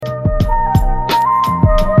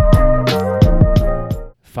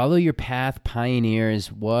Follow your path,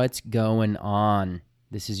 pioneers. What's going on?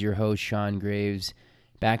 This is your host, Sean Graves,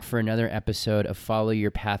 back for another episode of Follow Your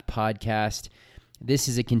Path podcast. This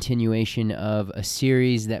is a continuation of a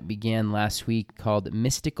series that began last week called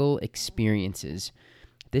Mystical Experiences.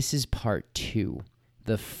 This is part 2.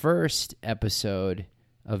 The first episode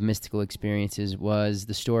of Mystical Experiences was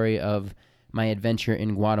the story of my adventure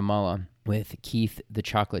in Guatemala with Keith the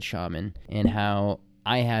Chocolate Shaman, and how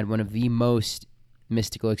I had one of the most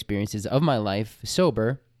mystical experiences of my life,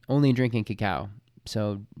 sober, only drinking cacao.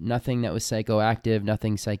 So nothing that was psychoactive,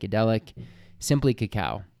 nothing psychedelic, simply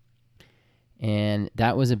cacao. And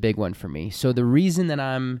that was a big one for me. So the reason that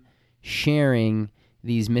I'm sharing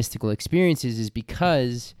these mystical experiences is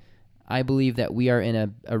because I believe that we are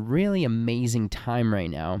in a really amazing time right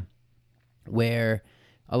now where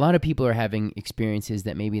a lot of people are having experiences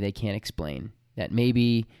that maybe they can't explain, that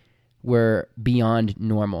maybe were beyond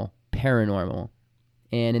normal, paranormal.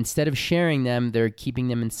 And instead of sharing them, they're keeping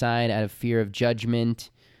them inside out of fear of judgment,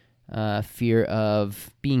 fear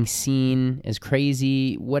of being seen as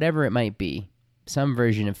crazy, whatever it might be. Some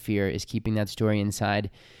version of fear is keeping that story inside.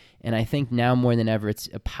 And I think now more than ever, it's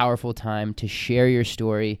a powerful time to share your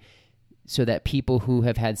story so that people who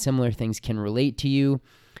have had similar things can relate to you,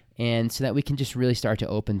 and so that we can just really start to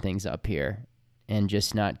open things up here and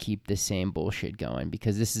just not keep the same bullshit going,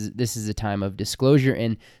 because this is a time of disclosure.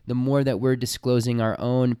 And the more that we're disclosing our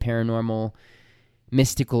own paranormal,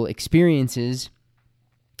 mystical experiences,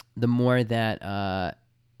 the more that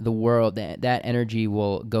the world, that energy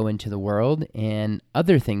will go into the world, and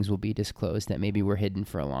other things will be disclosed that maybe were hidden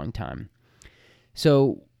for a long time.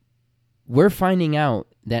 So we're finding out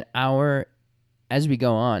that as we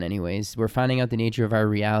go on anyways, we're finding out the nature of our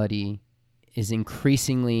reality is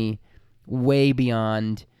increasingly way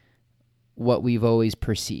beyond what we've always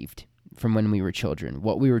perceived from when we were children,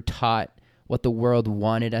 what we were taught, what the world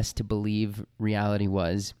wanted us to believe reality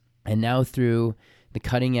was. And now through the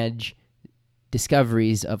cutting edge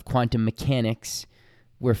discoveries of quantum mechanics,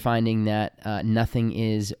 we're finding that nothing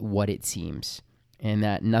is what it seems, and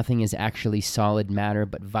that nothing is actually solid matter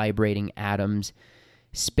but vibrating atoms,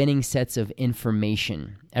 spinning sets of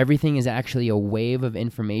information. Everything is actually a wave of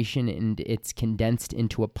information, and it's condensed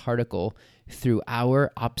into a particle through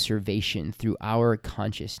our observation, through our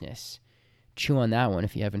consciousness. Chew on that one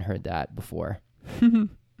if you haven't heard that before. And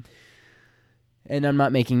I'm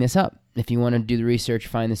not making this up. If you want to do the research,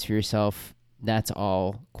 find this for yourself. That's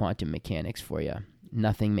all quantum mechanics for you.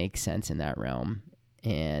 Nothing makes sense in that realm.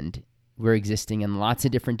 And we're existing in lots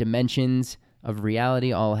of different dimensions of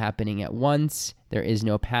reality, all happening at once. There is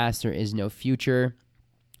no past, there is no future.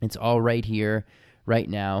 It's all right here, right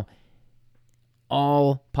now.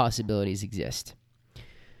 All possibilities exist.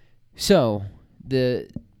 So, the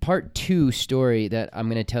part 2 story that I'm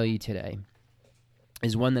going to tell you today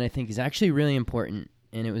is one that I think is actually really important,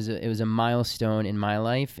 and it was a milestone in my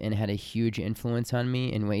life, and had a huge influence on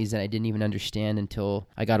me in ways that I didn't even understand until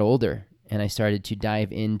I got older, and I started to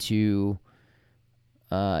dive into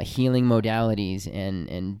healing modalities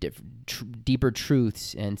and deeper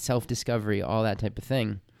truths and self-discovery, all that type of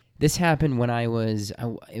thing. This happened when it was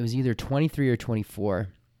either 23 or 24.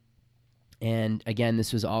 And again,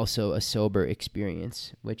 this was also a sober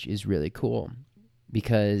experience, which is really cool,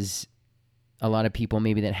 because a lot of people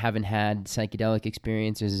maybe that haven't had psychedelic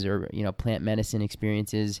experiences or, plant medicine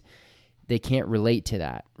experiences, they can't relate to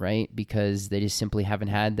that, right? Because they just simply haven't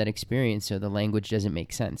had that experience, so the language doesn't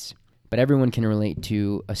make sense. But everyone can relate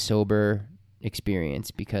to a sober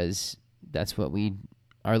experience, because that's what we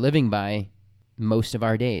are living by most of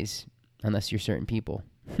our days, unless you're certain people.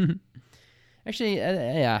 Actually,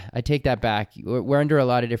 I take that back. We're under a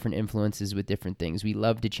lot of different influences with different things. We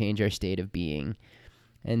love to change our state of being,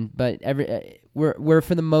 but we're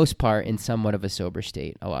for the most part in somewhat of a sober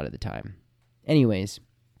state a lot of the time. Anyways,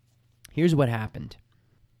 here's what happened.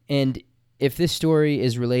 And if this story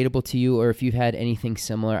is relatable to you, or if you've had anything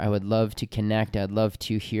similar, I would love to connect. I'd love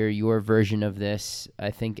to hear your version of this. I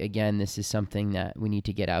think, again, this is something that we need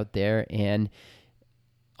to get out there, and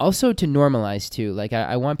also to normalize too. Like,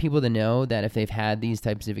 I want people to know that if they've had these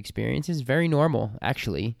types of experiences, very normal,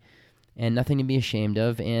 actually, and nothing to be ashamed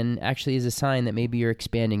of, and actually is a sign that maybe you're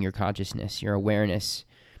expanding your consciousness, your awareness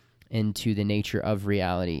into the nature of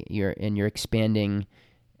reality. You're expanding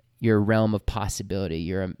your realm of possibility.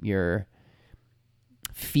 Your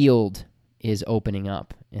field is opening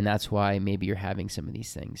up, and that's why maybe you're having some of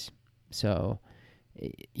these things. So,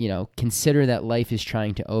 consider that life is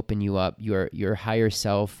trying to open you up. Your higher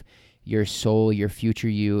self, your soul, your future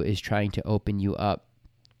you is trying to open you up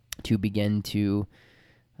to begin to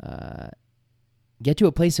get to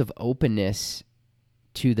a place of openness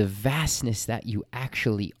to the vastness that you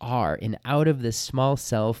actually are, and out of this small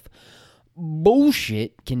self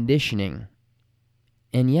bullshit conditioning.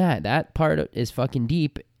 And yeah, that part is fucking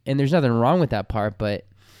deep, and there's nothing wrong with that part, but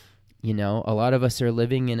you know, a lot of us are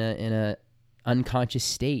living in a unconscious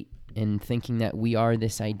state and thinking that we are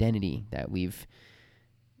this identity that we've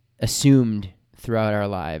assumed throughout our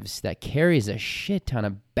lives that carries a shit ton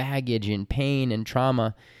of baggage and pain and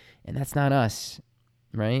trauma, and that's not us,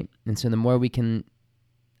 right? And so the more we can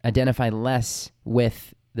identify less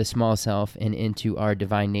with the small self and into our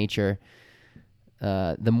divine nature,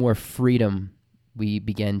 the more freedom we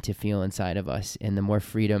begin to feel inside of us, and the more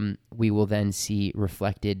freedom we will then see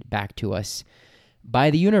reflected back to us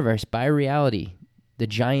by the universe, by reality, the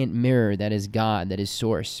giant mirror that is God, that is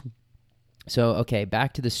Source. So, okay,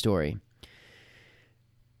 back to the story.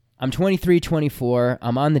 I'm 23, 24,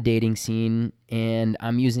 I'm on the dating scene, and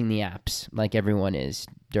I'm using the apps like everyone is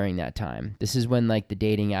during that time. This is when, like, the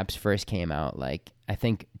dating apps first came out. Like, I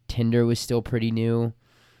think Tinder was still pretty new.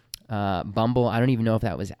 Bumble, I don't even know if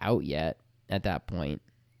that was out yet at that point.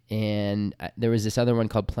 And there was this other one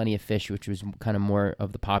called Plenty of Fish, which was kind of more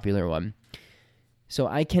of the popular one. So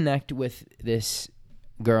I connect with this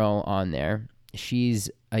girl on there. She's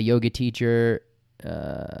a yoga teacher,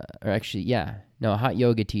 a hot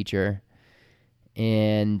yoga teacher,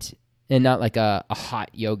 and not like a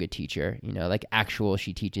hot yoga teacher, you know, like actual,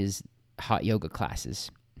 she teaches hot yoga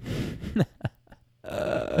classes.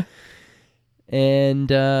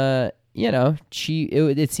 You know,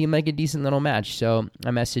 it seemed like a decent little match. So I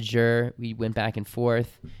messaged her. We went back and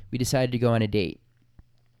forth. We decided to go on a date.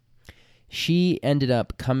 She ended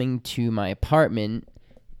up coming to my apartment,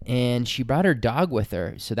 and she brought her dog with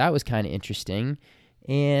her. So that was kind of interesting.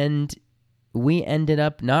 And we ended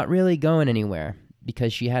up not really going anywhere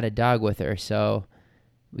because she had a dog with her. So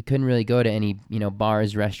we couldn't really go to any, you know,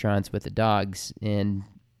 bars, restaurants with the dogs. And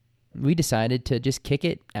we decided to just kick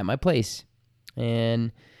it at my place.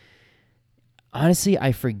 And honestly,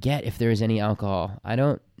 I forget if there was any alcohol.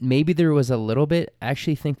 Maybe there was a little bit. I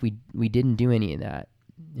actually think we didn't do any of that.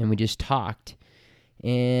 And we just talked.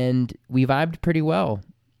 And we vibed pretty well.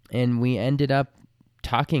 And we ended up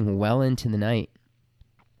talking well into the night.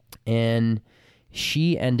 And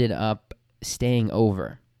she ended up staying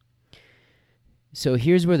over. So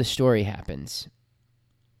here's where the story happens.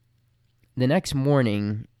 The next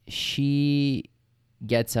morning, she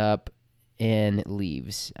gets up and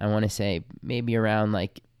leaves. I want to say maybe around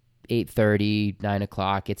like 8:30, 9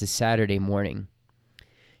 o'clock. It's a Saturday morning.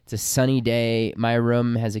 It's a sunny day. My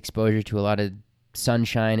room has exposure to a lot of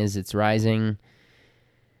sunshine as it's rising.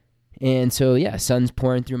 And so, yeah, sun's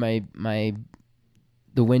pouring through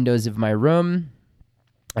the windows of my room.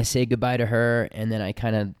 I say goodbye to her, and then I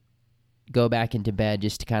kind of go back into bed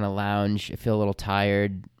just to kind of lounge. I feel a little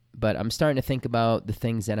tired, but I'm starting to think about the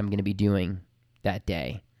things that I'm going to be doing that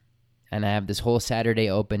day. And I have this whole Saturday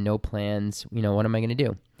open, no plans. You know, what am I going to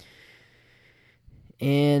do?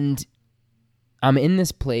 And I'm in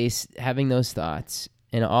this place having those thoughts,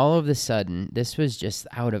 and all of a sudden, this was just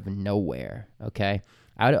out of nowhere, okay?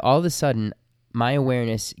 All of a sudden, my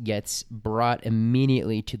awareness gets brought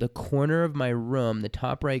immediately to the corner of my room, the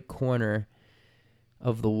top right corner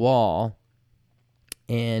of the wall,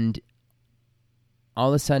 and all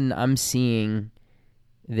of a sudden, I'm seeing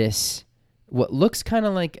this, what looks kind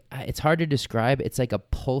of like, it's hard to describe, it's like a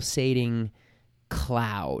pulsating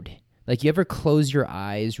cloud. Like, you ever close your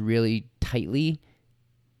eyes really tightly,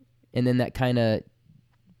 and then that kind of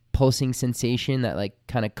pulsing sensation, that like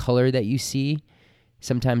kind of color that you see,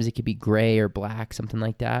 sometimes it could be gray or black, something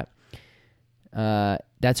like that.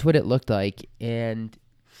 That's what it looked like. And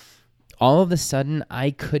all of a sudden, I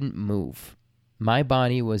couldn't move. My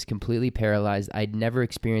body was completely paralyzed. I'd never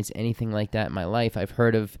experienced anything like that in my life. I've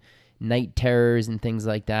heard of night terrors and things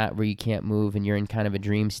like that where you can't move and you're in kind of a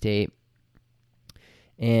dream state.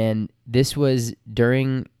 And this was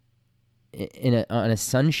on a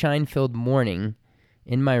sunshine-filled morning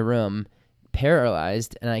in my room,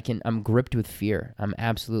 paralyzed, and I'm gripped with fear. I'm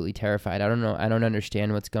absolutely terrified. I don't know. I don't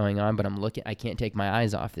understand what's going on, but I can't take my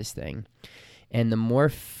eyes off this thing. And the more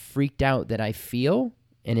freaked out that I feel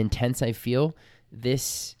and intense I feel,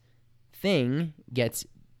 this thing gets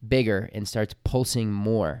bigger and starts pulsing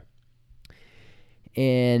more.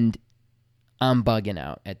 And I'm bugging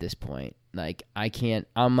out at this point. Like,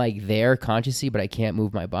 I'm like there consciously, but I can't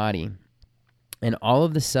move my body. And all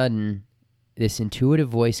of a sudden, this intuitive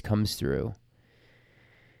voice comes through,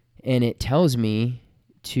 and it tells me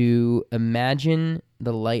to imagine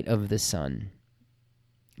the light of the sun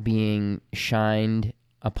being shined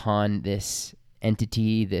upon this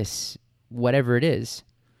entity, this whatever it is,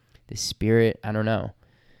 this spirit, I don't know.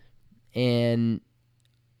 And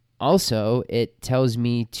also, it tells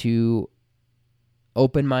me to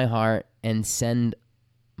open my heart and send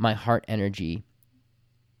my heart energy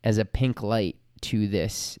as a pink light to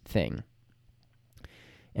this thing,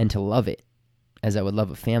 and to love it as I would love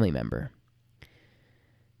a family member.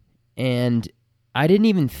 And I didn't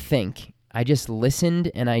even think. I just listened,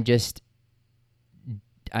 and I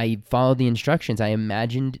followed the instructions. I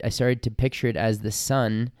started to picture it as the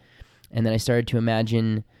sun, and then I started to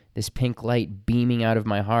imagine this pink light beaming out of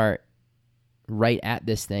my heart right at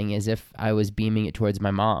this thing, as if I was beaming it towards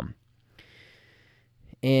my mom.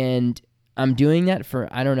 And I'm doing that for,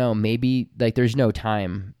 I don't know, maybe, like, there's no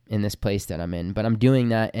time in this place that I'm in, but I'm doing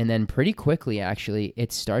that, and then pretty quickly, actually,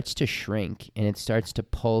 it starts to shrink, and it starts to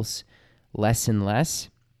pulse less and less,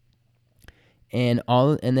 and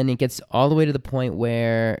then it gets all the way to the point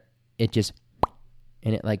where it just,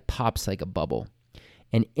 and it like pops like a bubble,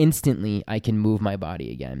 and instantly I can move my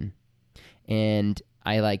body again, and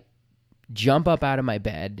I like jump up out of my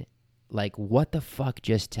bed, like, what the fuck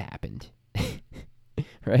just happened?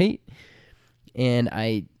 Right? And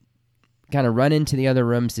I kind of run into the other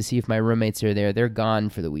rooms to see if my roommates are there. They're gone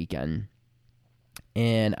for the weekend.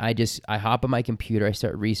 And I hop on my computer. I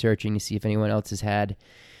start researching to see if anyone else has had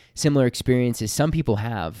similar experiences. Some people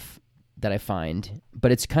have, that I find,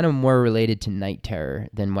 but it's kind of more related to night terror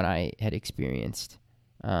than what I had experienced.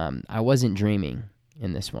 I wasn't dreaming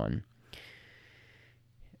in this one.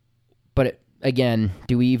 But again,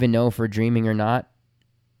 do we even know if we're dreaming or not?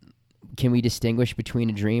 Can we distinguish between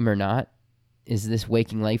a dream or not? Is this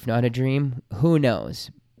waking life not a dream? Who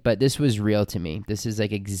knows? But this was real to me. This is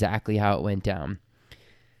like exactly how it went down.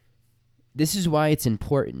 This is why it's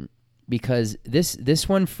important, because this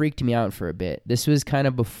one freaked me out for a bit. This was kind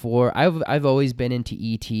of before. I've always been into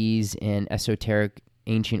ETs and esoteric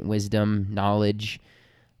ancient wisdom knowledge,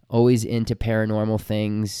 always into paranormal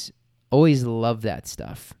things, always loved that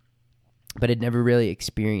stuff, but had never really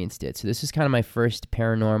experienced it. So this is kind of my first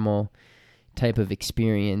paranormal type of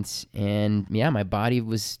experience, and yeah, my body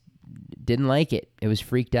didn't like it. It was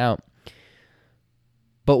freaked out.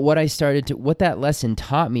 But what that lesson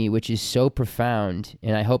taught me, which is so profound,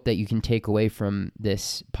 and I hope that you can take away from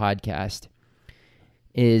this podcast,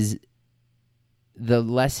 is the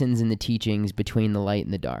lessons and the teachings between the light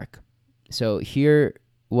and the dark. So here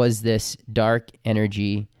was this dark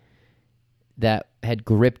energy that had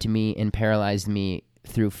gripped me and paralyzed me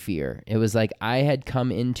through fear. It was like I had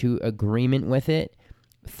come into agreement with it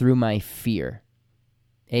through my fear,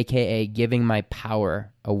 aka giving my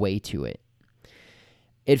power away to it.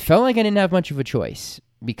 It felt like I didn't have much of a choice,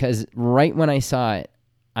 because right when I saw it,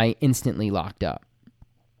 I instantly locked up.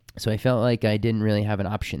 So I felt like I didn't really have an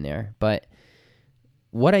option there. But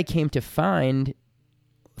what I came to find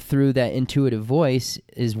through that intuitive voice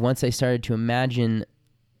is, once I started to imagine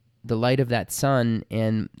the light of that sun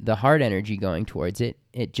and the heart energy going towards it,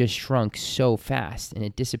 it just shrunk so fast and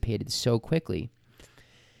it dissipated so quickly.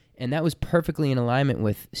 And that was perfectly in alignment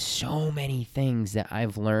with so many things that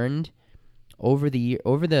I've learned over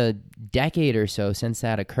the decade or so since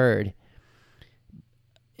that occurred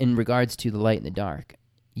in regards to the light and the dark.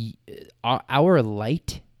 Our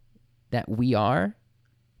light that we are,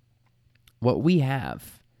 what we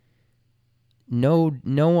have, no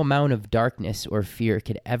amount of darkness or fear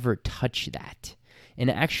could ever touch that.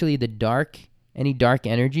 And actually, any dark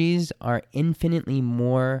energies are infinitely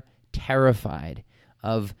more terrified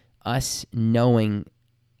of us knowing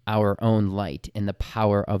our own light and the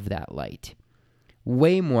power of that light.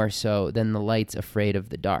 Way more so than the light's afraid of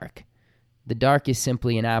the dark. The dark is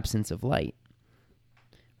simply an absence of light,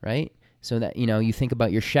 right? So that, you think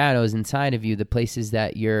about your shadows inside of you, the places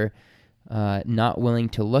that you're not willing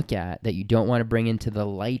to look at, that you don't want to bring into the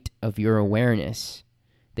light of your awareness,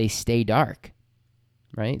 they stay dark,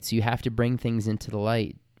 right? So you have to bring things into the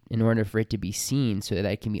light in order for it to be seen, so that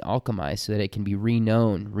it can be alchemized, so that it can be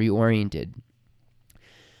reknown, reoriented.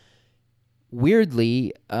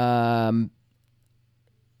 Weirdly, that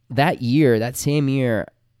same year,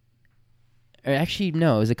 or actually,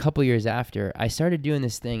 no, it was a couple years after, I started doing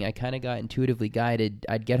this thing. I kind of got intuitively guided.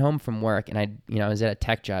 I'd get home from work, and I was at a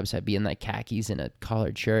tech job, so I'd be in like khakis and a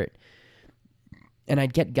collared shirt, and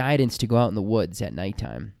I'd get guidance to go out in the woods at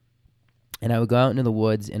nighttime. And I would go out into the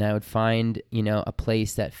woods, and I would find, a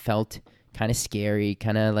place that felt kind of scary,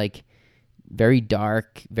 kind of like very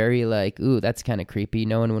dark, very like, ooh, that's kind of creepy.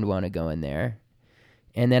 No one would want to go in there.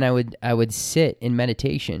 And then I would sit in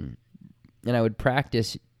meditation, and I would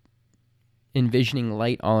practice envisioning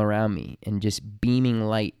light all around me and just beaming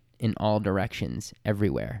light in all directions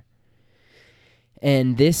everywhere.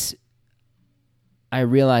 And this, I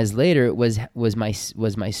realized later, it was my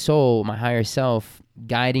soul, my higher self,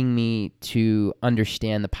 guiding me to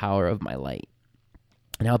understand the power of my light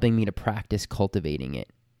and helping me to practice cultivating it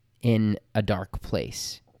in a dark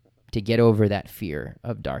place to get over that fear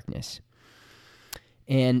of darkness.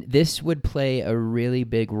 And this would play a really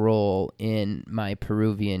big role in my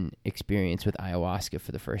Peruvian experience with ayahuasca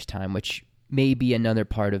for the first time, which may be another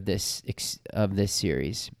part of this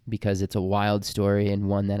series, because it's a wild story and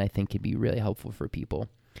one that I think could be really helpful for people,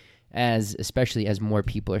 especially as more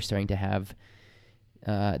people are starting to have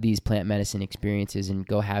these plant medicine experiences and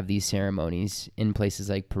go have these ceremonies in places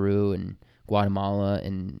like Peru and Guatemala,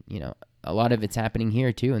 and a lot of it's happening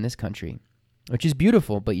here too in this country, which is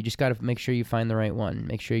beautiful, but you just got to make sure you find the right one.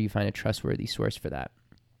 Make sure you find a trustworthy source for that.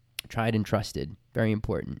 Tried and trusted, very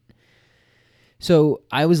important. So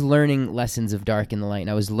I was learning lessons of dark and the light, and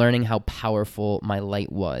I was learning how powerful my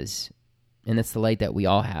light was. And that's the light that we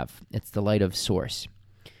all have. It's the light of source.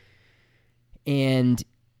 And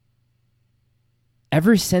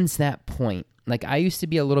ever since that point, like, I used to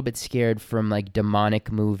be a little bit scared from like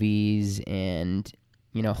demonic movies and,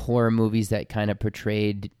 horror movies that kind of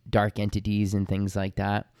portrayed dark entities and things like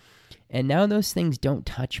that. And now those things don't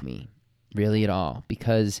touch me really at all,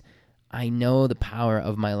 because I know the power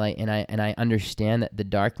of my light, and I understand that the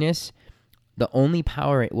darkness, the only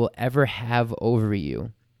power it will ever have over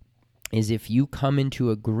you is if you come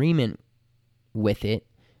into agreement with it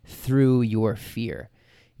through your fear.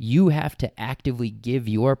 You have to actively give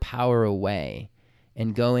your power away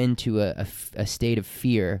and go into a state of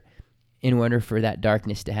fear in order for that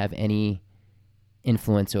darkness to have any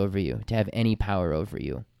influence over you, to have any power over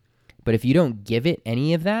you. But if you don't give it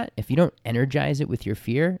any of that, if you don't energize it with your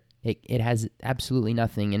fear, it has absolutely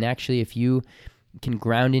nothing. And actually, if you can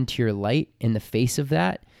ground into your light in the face of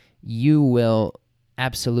that, you will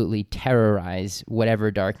absolutely terrorize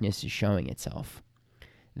whatever darkness is showing itself.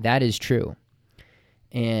 That is true.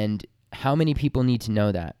 And how many people need to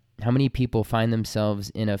know that? How many people find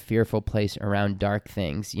themselves in a fearful place around dark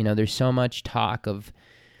things? There's so much talk of,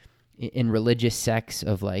 in religious sects,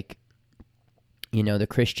 of like, the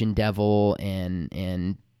Christian devil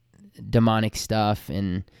and demonic stuff,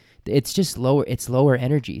 and it's just lower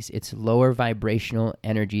energies. It's lower vibrational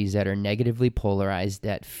energies that are negatively polarized,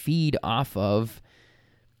 that feed off of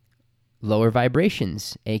lower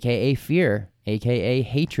vibrations, aka fear, aka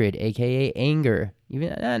hatred, aka anger.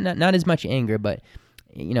 Even not as much anger, but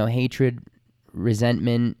hatred,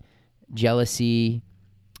 resentment, jealousy,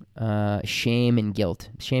 shame and guilt.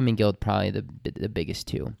 Shame and guilt probably the biggest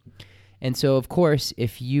two. And so, of course,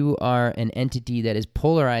 if you are an entity that is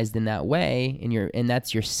polarized in that way, and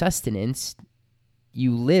that's your sustenance,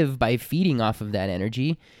 you live by feeding off of that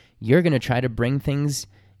energy, you're going to try to bring things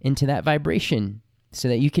into that vibration so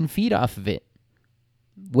that you can feed off of it.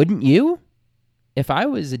 Wouldn't you? If I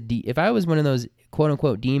was one of those quote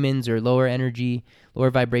unquote demons or lower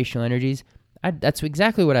vibrational energies, that's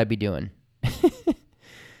exactly what I'd be doing.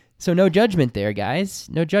 So no judgment there, guys.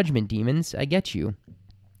 No judgment, demons. I get you.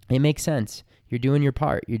 It makes sense. You're doing your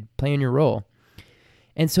part. You're playing your role.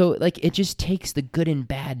 And so, like, it just takes the good and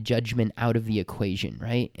bad judgment out of the equation,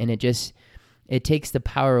 right? And it takes the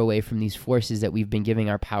power away from these forces that we've been giving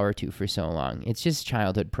our power to for so long. It's just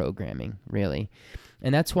childhood programming, really.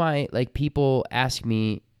 And that's why, like, people ask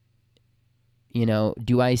me,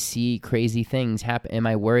 do I see crazy things happen? Am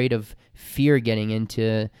I worried of fear getting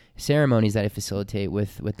into ceremonies that I facilitate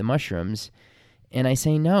with the mushrooms? And I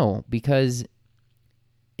say no, because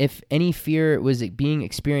if any fear was being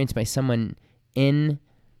experienced by someone in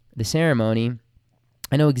the ceremony,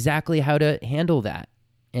 I know exactly how to handle that.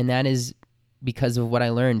 And that is because of what I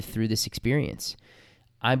learned through this experience.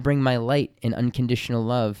 I bring my light and unconditional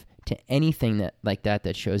love to anything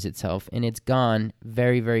that shows itself, and it's gone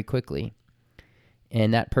very, very quickly.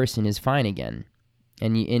 And that person is fine again.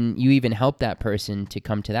 And you even help that person to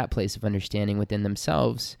come to that place of understanding within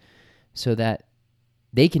themselves so that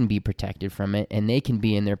they can be protected from it and they can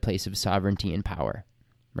be in their place of sovereignty and power,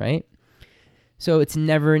 right? So it's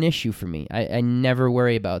never an issue for me. I never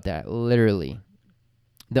worry about that, literally.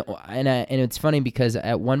 And it's funny because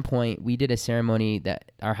at one point we did a ceremony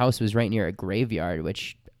that our house was right near a graveyard,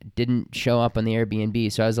 which didn't show up on the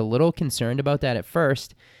Airbnb. So I was a little concerned about that at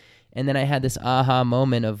first. And then I had this aha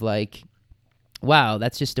moment of like, wow,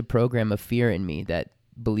 that's just a program of fear in me that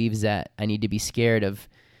believes that I need to be scared of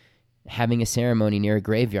having a ceremony near a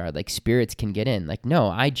graveyard. Like, spirits can get in. Like, no,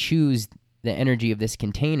 I choose the energy of this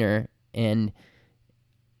container, and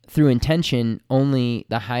through intention, only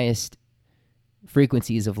the highest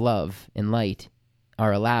frequencies of love and light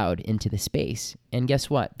are allowed into the space. And guess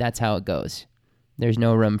what? That's how it goes. There's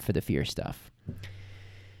no room for the fear stuff.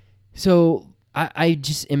 So I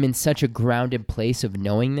just am in such a grounded place of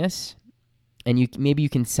knowing this. And maybe you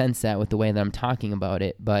can sense that with the way that I'm talking about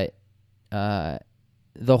it, but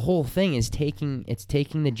the whole thing is taking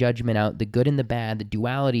the judgment out, the good and the bad, the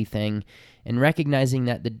duality thing, and recognizing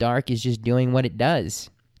that the dark is just doing what it does.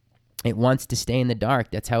 It wants to stay in the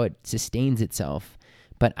dark. That's how it sustains itself.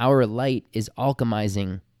 But our light is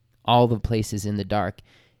alchemizing all the places in the dark,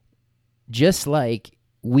 just like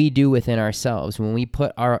we do within ourselves. When we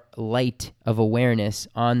put our light of awareness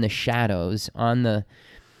on the shadows, on the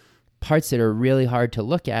parts that are really hard to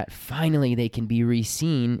look at, finally they can be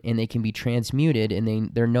re-seen and they can be transmuted, and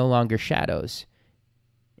they're no longer shadows.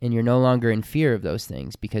 And you're no longer in fear of those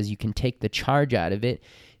things because you can take the charge out of it,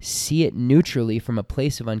 see it neutrally from a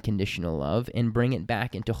place of unconditional love, and bring it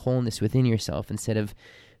back into wholeness within yourself instead of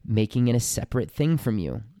making it a separate thing from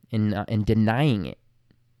you and denying it,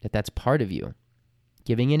 that's part of you,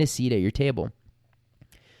 giving it a seat at your table.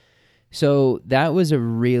 So that was a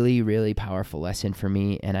really, really powerful lesson for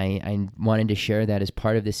me, and I wanted to share that as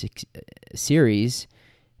part of this series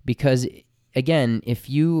because, again, if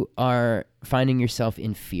you are finding yourself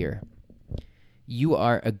in fear, you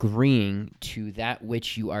are agreeing to that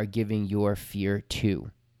which you are giving your fear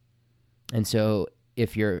to. And so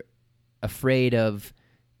if you're afraid of,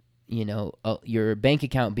 your bank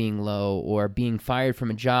account being low or being fired from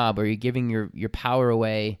a job, or you're giving your power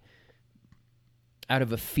away out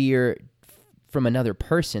of a fear from another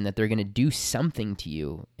person that they're going to do something to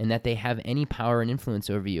you and that they have any power and influence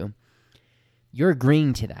over you, you're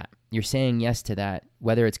agreeing to that. You're saying yes to that,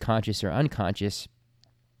 whether it's conscious or unconscious.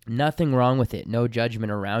 Nothing wrong with it. No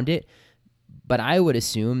judgment around it. But I would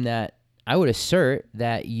assert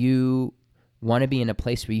that you want to be in a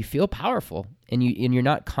place where you feel powerful and you're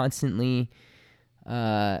not constantly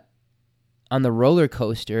on the roller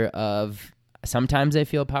coaster of sometimes I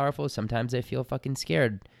feel powerful, sometimes I feel fucking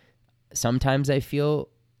scared. Sometimes I feel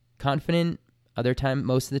confident,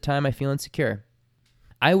 most of the time I feel insecure.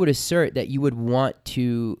 I would assert that you would want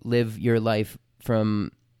to live your life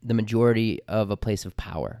from the majority of a place of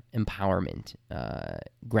power, empowerment,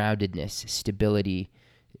 groundedness, stability,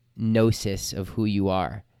 gnosis of who you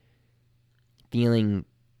are, feeling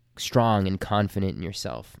strong and confident in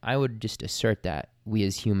yourself. I would just assert that we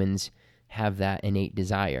as humans have that innate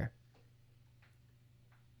desire.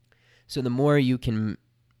 So the more you can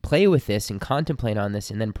play with this and contemplate on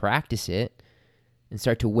this and then practice it and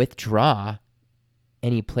start to withdraw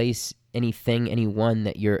any place, anything, anyone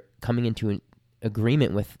that you're coming into an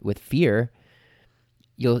agreement with fear,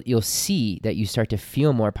 you'll see that you start to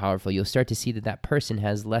feel more powerful. You'll start to see that person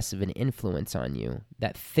has less of an influence on you.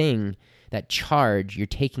 That thing, that charge, you're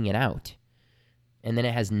taking it out. And then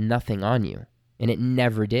it has nothing on you. And it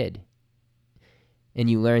never did. And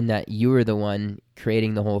you learn that you were the one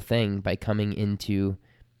creating the whole thing by coming into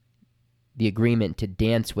the agreement to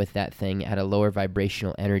dance with that thing at a lower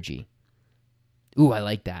vibrational energy. Ooh, I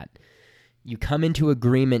like that. You come into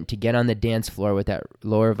agreement to get on the dance floor with that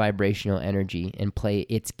lower vibrational energy and play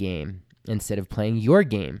its game instead of playing your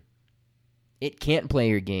game. It can't play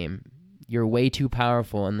your game. You're way too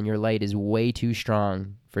powerful and your light is way too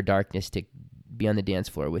strong for darkness to be on the dance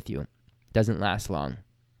floor with you. It doesn't last long.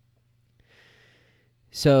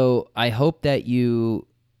 So I hope that you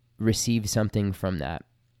receive something from that.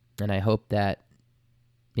 And I hope that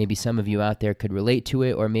maybe some of you out there could relate to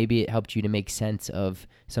it, or maybe it helped you to make sense of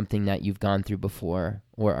something that you've gone through before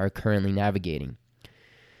or are currently navigating.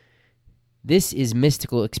 This is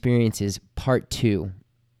Mystical Experiences Part 2.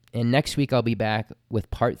 And next week I'll be back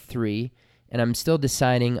with Part 3. And I'm still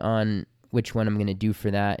deciding on which one I'm going to do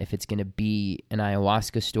for that. If it's going to be an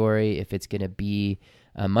ayahuasca story, if it's going to be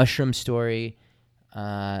a mushroom story.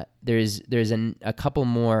 There's a couple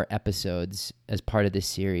more episodes as part of this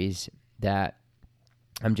series that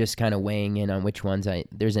I'm just kind of weighing in on which ones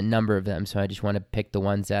there's a number of them, so I just want to pick the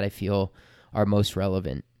ones that I feel are most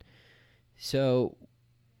relevant. So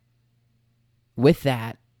with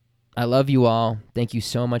that, I love you all. Thank you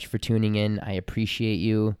so much for tuning in. I appreciate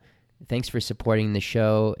you. Thanks for supporting the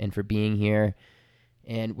show and for being here.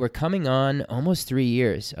 And we're coming on almost 3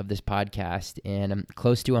 years of this podcast, and I'm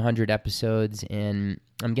close to 100 episodes, and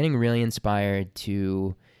I'm getting really inspired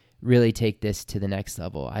to really take this to the next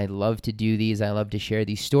level. I love to do these. I love to share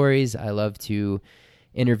these stories. I love to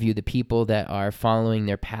interview the people that are following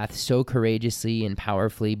their path so courageously and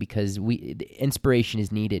powerfully, because inspiration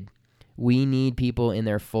is needed. We need people in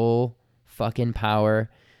their full fucking power,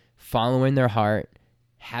 following their heart,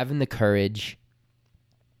 having the courage,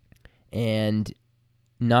 and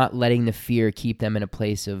not letting the fear keep them in a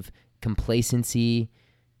place of complacency,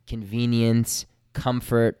 convenience,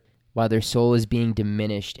 comfort, while their soul is being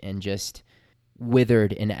diminished and just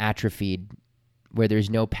withered and atrophied, where there's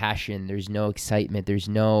no passion, there's no excitement, there's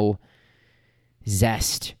no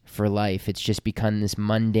zest for life. It's just become this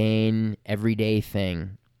mundane, everyday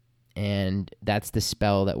thing. And that's the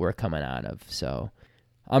spell that we're coming out of. So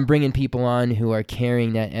I'm bringing people on who are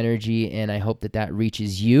carrying that energy, and I hope that that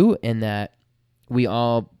reaches you and that we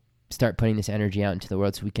all start putting this energy out into the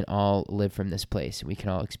world so we can all live from this place and we can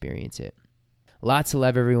all experience it. Lots of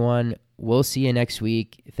love, everyone. We'll see you next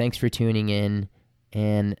week. Thanks for tuning in.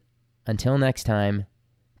 And until next time,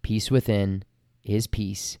 peace within is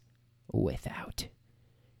peace without.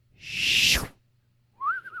 Shoo.